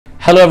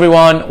Hello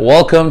everyone,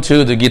 welcome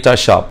to the Guitar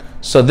Shop.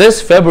 So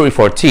this February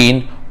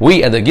 14,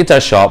 we at the Guitar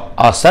Shop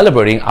are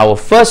celebrating our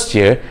first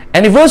year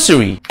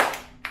anniversary.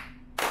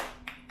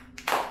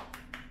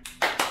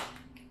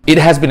 It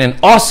has been an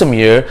awesome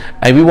year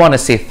and we want to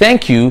say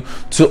thank you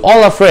to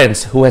all our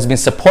friends who has been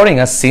supporting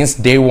us since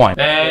day one.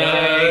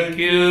 Thank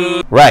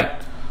you.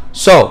 Right.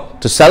 So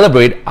to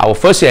celebrate our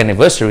first year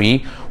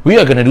anniversary, we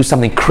are going to do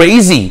something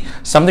crazy,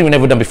 something we've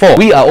never done before.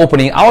 We are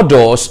opening our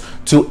doors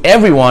to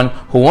everyone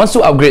who wants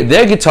to upgrade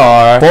their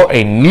guitar for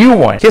a new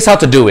one. Here's how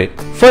to do it.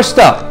 First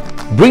up,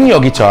 bring your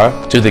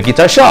guitar to the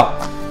Guitar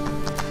Shop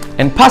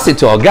and pass it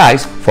to our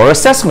guys for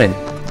assessment.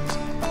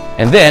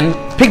 And then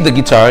pick the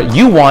guitar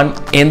you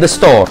want in the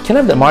store. Can I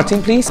have that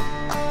Martin, please?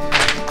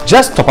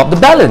 Just top up the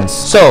balance.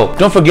 So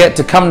don't forget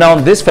to come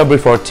down this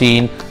February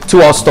 14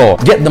 to our store.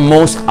 Get the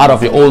most out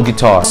of your old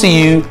guitar.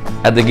 See you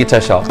at the Guitar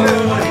Shop.